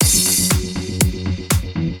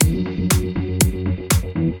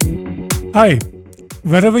Hi,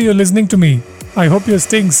 wherever you're listening to me, I hope you're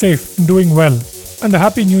staying safe and doing well. And a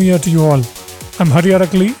happy new year to you all. I'm Hari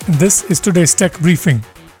Arakali and this is today's tech briefing.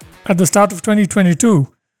 At the start of 2022,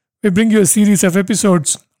 we bring you a series of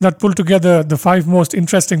episodes that pull together the 5 most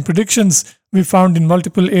interesting predictions we found in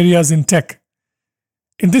multiple areas in tech.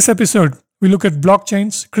 In this episode, we look at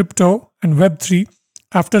blockchains, crypto, and Web3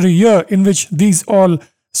 after a year in which these all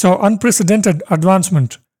saw unprecedented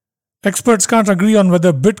advancement. Experts can't agree on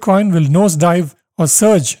whether Bitcoin will nosedive or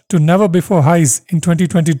surge to never-before highs in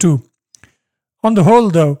 2022. On the whole,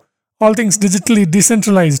 though, all things digitally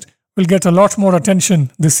decentralized will get a lot more attention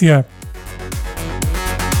this year.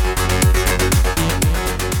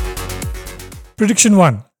 Prediction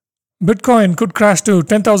 1. Bitcoin could crash to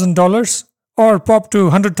 $10,000 or pop to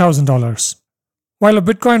 $100,000. While a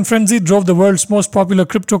Bitcoin frenzy drove the world's most popular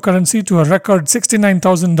cryptocurrency to a record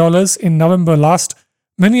 $69,000 in November last,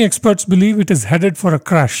 many experts believe it is headed for a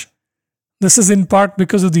crash. This is in part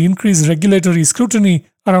because of the increased regulatory scrutiny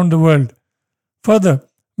around the world. Further,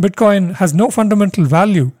 Bitcoin has no fundamental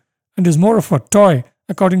value and is more of a toy,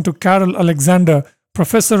 according to Carol Alexander,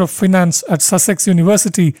 professor of finance at Sussex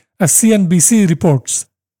University, as CNBC reports.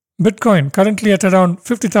 Bitcoin, currently at around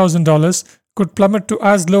 $50,000, could plummet to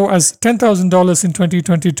as low as $10,000 in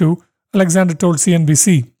 2022, Alexander told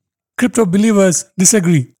CNBC. Crypto believers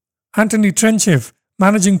disagree. Anthony Trenchev,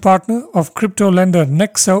 managing partner of crypto lender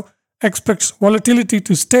Nexo, expects volatility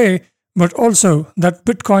to stay, but also that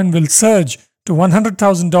Bitcoin will surge to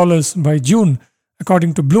 $100,000 by June,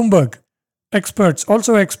 according to Bloomberg. Experts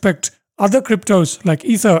also expect other cryptos like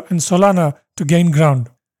Ether and Solana to gain ground.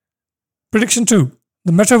 Prediction 2.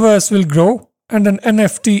 The metaverse will grow and an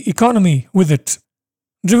NFT economy with it.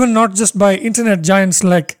 Driven not just by internet giants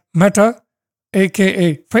like Meta,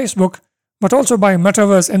 aka Facebook, but also by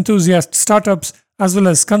metaverse enthusiast startups as well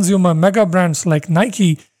as consumer mega brands like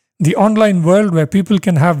Nike, the online world where people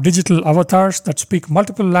can have digital avatars that speak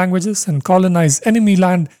multiple languages and colonize enemy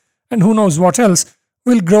land and who knows what else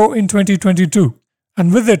will grow in 2022.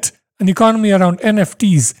 And with it, an economy around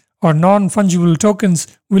NFTs or non-fungible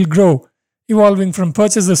tokens will grow, evolving from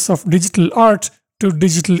purchases of digital art to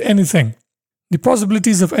digital anything. The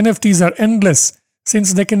possibilities of NFTs are endless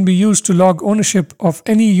since they can be used to log ownership of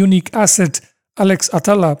any unique asset, Alex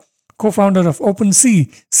Atala, co-founder of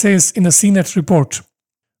OpenSea, says in a CNET report.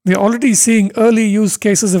 We are already seeing early use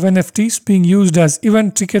cases of NFTs being used as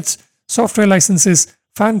event tickets, software licenses,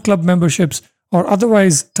 fan club memberships, or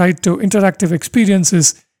otherwise tied to interactive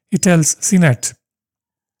experiences, he tells CNET.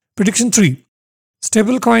 Prediction 3.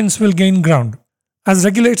 Stablecoins will gain ground. As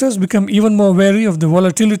regulators become even more wary of the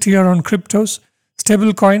volatility around cryptos,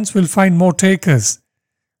 stablecoins will find more takers.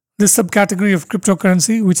 This subcategory of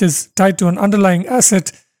cryptocurrency, which is tied to an underlying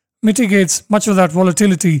asset, mitigates much of that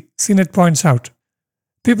volatility, CNET points out.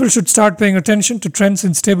 People should start paying attention to trends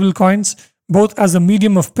in stablecoins, both as a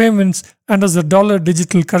medium of payments and as a dollar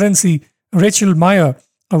digital currency, Rachel Meyer,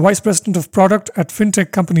 a vice president of product at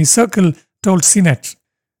fintech company Circle, told CNET.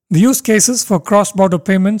 The use cases for cross-border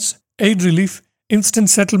payments, aid relief,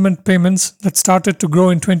 instant settlement payments that started to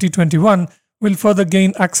grow in 2021 will further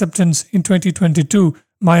gain acceptance in 2022,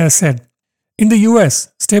 Meyer said. In the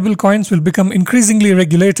US, stablecoins will become increasingly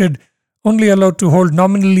regulated, only allowed to hold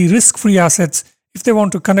nominally risk-free assets if they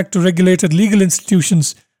want to connect to regulated legal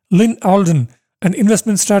institutions, Lynn Alden, an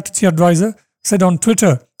investment strategy advisor, said on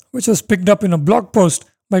Twitter, which was picked up in a blog post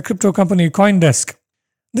by crypto company CoinDesk.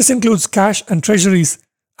 This includes cash and treasuries.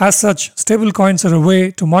 As such, stablecoins are a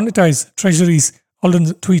way to monetize treasuries, Alden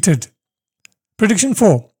tweeted. Prediction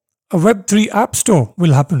 4. A Web3 app store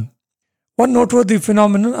will happen. One noteworthy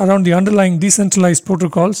phenomenon around the underlying decentralized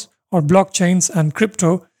protocols, or blockchains and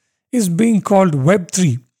crypto, is being called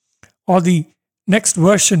Web3, or the next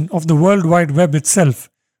version of the World Wide Web itself,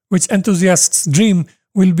 which enthusiasts dream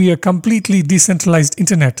will be a completely decentralized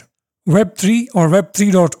internet. Web3, or Web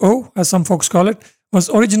 3.0 as some folks call it, was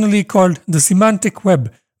originally called the Semantic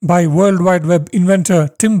Web by World Wide Web inventor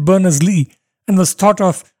Tim Berners-Lee and was thought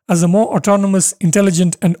of as a more autonomous,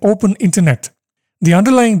 intelligent and open internet. The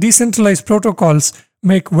underlying decentralized protocols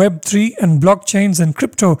make Web3 and blockchains and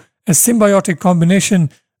crypto a symbiotic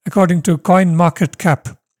combination, according to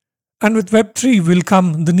CoinMarketCap. And with Web3 will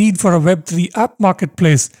come the need for a Web3 app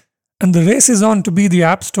marketplace, and the race is on to be the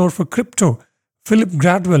app store for crypto, Philip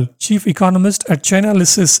Gradwell, chief economist at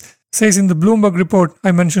Chainalysis, says in the Bloomberg report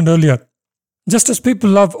I mentioned earlier. Just as people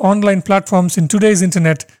love online platforms in today's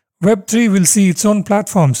internet, Web3 will see its own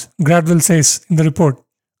platforms, Gradwell says in the report.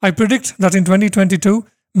 I predict that in 2022,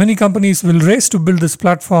 many companies will race to build this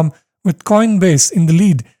platform with Coinbase in the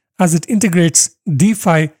lead as it integrates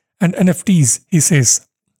DeFi and NFTs, he says.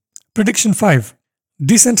 Prediction 5.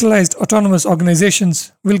 decentralized autonomous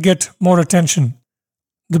organizations will get more attention.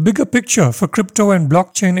 The bigger picture for crypto and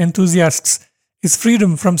blockchain enthusiasts is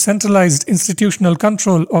freedom from centralized institutional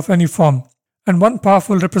control of any form. And one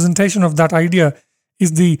powerful representation of that idea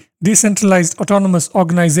is the Decentralized Autonomous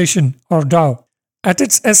Organization, or DAO. At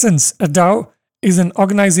its essence, a DAO is an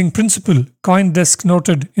organizing principle CoinDesk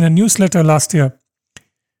noted in a newsletter last year.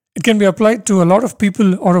 It can be applied to a lot of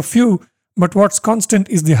people or a few, but what's constant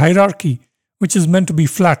is the hierarchy, which is meant to be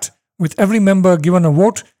flat, with every member given a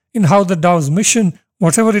vote in how the DAO's mission,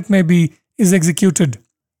 whatever it may be, is executed.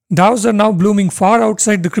 DAOs are now blooming far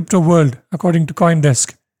outside the crypto world, according to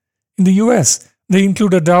CoinDesk. In the US, they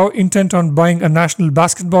include a DAO intent on buying a National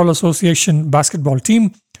Basketball Association basketball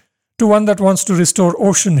team, to one that wants to restore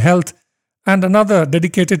ocean health, and another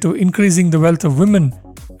dedicated to increasing the wealth of women,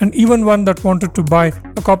 and even one that wanted to buy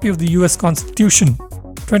a copy of the US Constitution.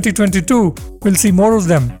 2022 will see more of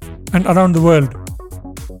them, and around the world.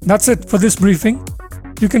 That's it for this briefing.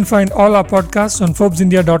 You can find all our podcasts on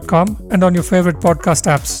ForbesIndia.com and on your favorite podcast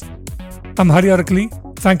apps. I'm Hari Arakali.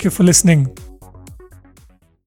 Thank you for listening.